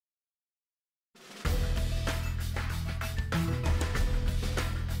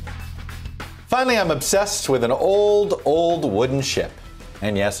Finally, I'm obsessed with an old wooden ship.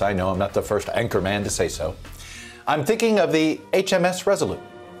 And yes, I know I'm not the first anchor man to say so. I'm thinking of the HMS Resolute.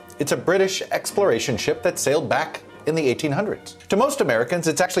 It's a British exploration ship that sailed back in the 1800s. To most Americans,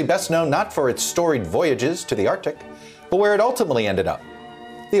 it's actually best known not for its storied voyages to the Arctic, but where it ultimately ended up,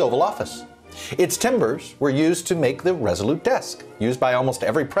 the Oval Office. Its timbers were used to make the Resolute desk, used by almost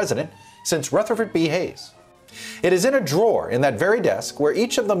every president since Rutherford B. Hayes. It is in a drawer in that very desk where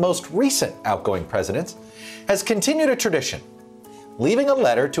each of the most recent outgoing presidents has continued a tradition, leaving a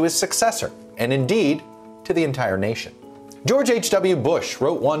letter to his successor, and indeed to the entire nation. George H.W. Bush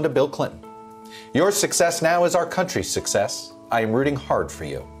wrote one to Bill Clinton. "Your success now is our country's success. I am rooting hard for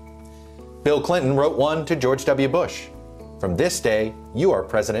you." Bill Clinton wrote one to George W. Bush. "From this day, you are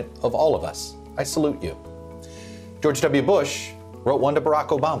president of all of us. I salute you." George W. Bush wrote one to Barack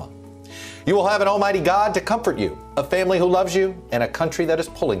Obama. "You will have an almighty God to comfort you, a family who loves you, and a country that is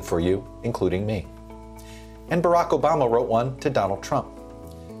pulling for you, including me." And Barack Obama wrote one to Donald Trump.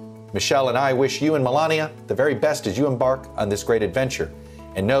 "Michelle and I wish you and Melania the very best as you embark on this great adventure,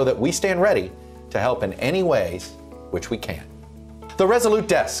 and know that we stand ready to help in any ways which we can." The Resolute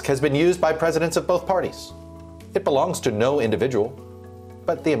desk has been used by presidents of both parties. It belongs to no individual,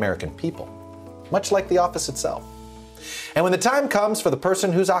 but the American people, much like the office itself. And when the time comes for the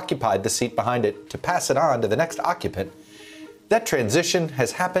person who's occupied the seat behind it to pass it on to the next occupant, that transition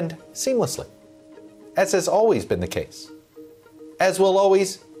has happened seamlessly, as has always been the case, as will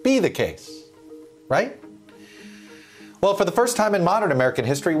always be the case, right? Well, for the first time in modern American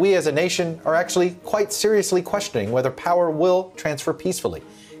history, we as a nation are actually quite seriously questioning whether power will transfer peacefully,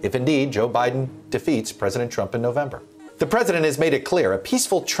 if indeed Joe Biden defeats President Trump in November. The president has made it clear a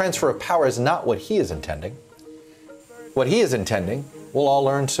peaceful transfer of power is not what he is intending. What he is intending, we'll all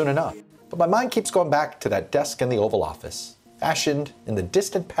learn soon enough. But my mind keeps going back to that desk in the Oval Office, fashioned in the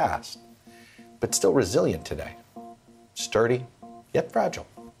distant past, but still resilient today. Sturdy, yet fragile,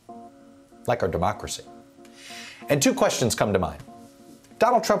 like our democracy. And two questions come to mind.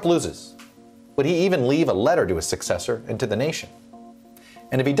 Donald Trump loses. Would he even leave a letter to his successor and to the nation?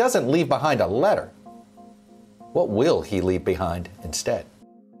 And if he doesn't leave behind a letter, what will he leave behind instead?